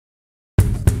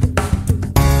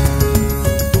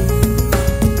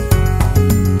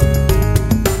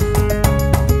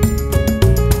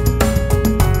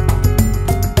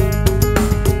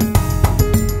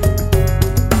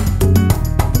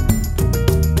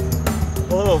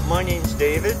Hello, my name's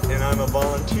David, and I'm a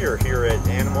volunteer here at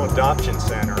Animal Adoption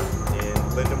Center in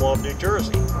Lindenwold, New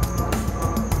Jersey.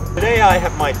 Today I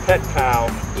have my pet pal,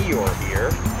 Eeyore, here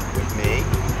with me,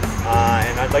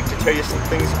 and I'd like to tell you some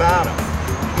things about him.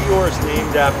 Eeyore is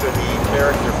named after the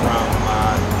character from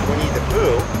Winnie the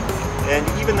Pooh, and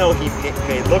even though he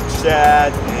may look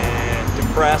sad and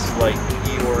depressed like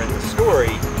Eeyore in the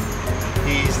story,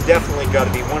 he's definitely got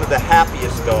to be one of the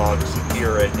happiest dogs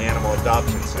here at Animal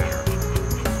Adoption Center.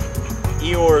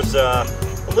 Eeyore's a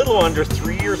little under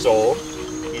 3 years old.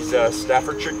 He's a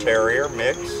Staffordshire Terrier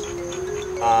mix.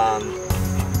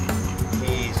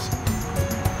 He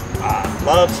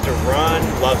loves to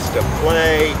run, loves to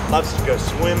play, loves to go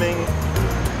swimming.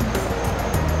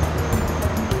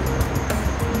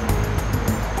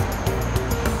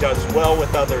 Does well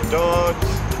with other dogs.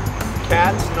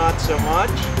 Cats, not so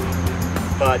much,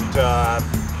 but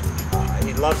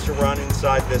he loves to run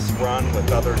inside this run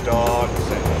with other dogs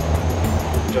and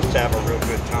just have a real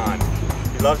good time.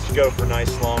 He loves to go for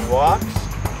nice long walks.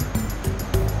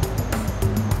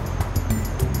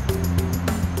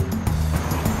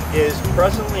 Is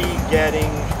presently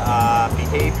getting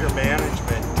behavior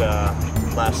management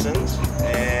lessons,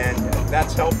 and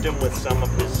that's helped him with some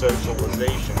of his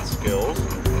socialization skills.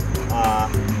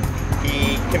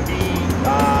 He can be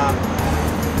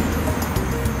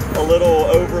a little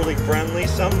overly friendly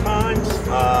sometimes,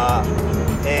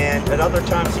 and at other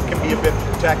times he can be a bit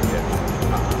protective.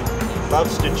 He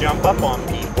loves to jump up on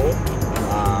people,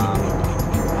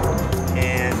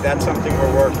 and that's something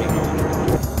we're working on.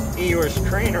 Eeyore's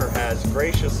trainer has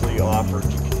graciously offered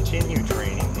to continue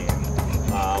training him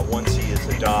once he is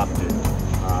adopted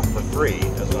for free,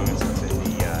 as long as it's in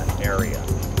the area.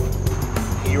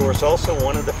 Eeyore's also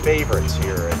one of the favorites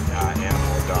here at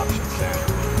Animal Adoption Center.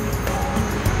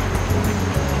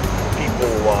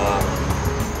 People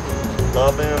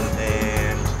love him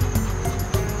and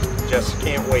just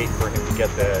can't wait for him to get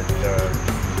the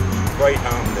right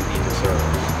home that he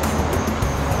deserves.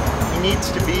 He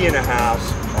needs to be in a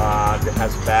house that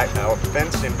has a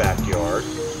fenced-in backyard,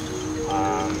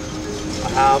 a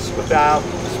house without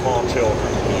small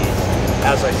children.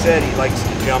 As I said, he likes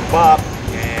to jump up,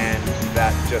 and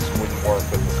that just wouldn't work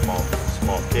with a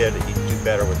small kid. He'd do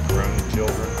better with grown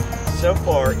children. So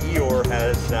far, Eeyore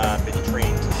has been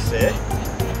trained to sit.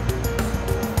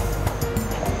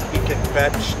 He can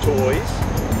fetch toys.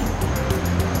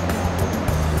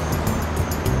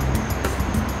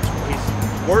 He's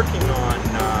working on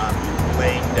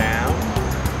laying down.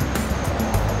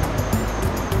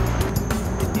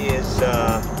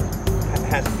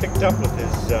 Has picked up with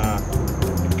his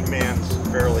commands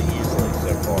fairly easily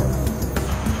so far.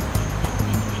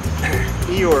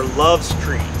 Eeyore loves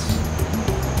treats,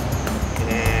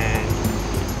 and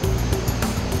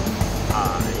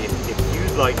if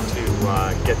you'd like to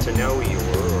get to know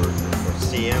Eeyore or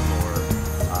see him or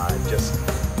just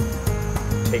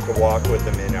take a walk with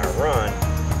him in our run,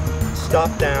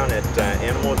 stop down at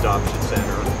Animal Adoption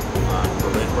Center on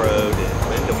Berlin Road in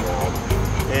Lindenwold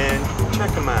and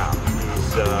check him out.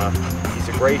 He's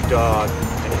a great dog,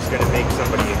 and he's going to make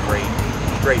somebody a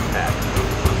great pet.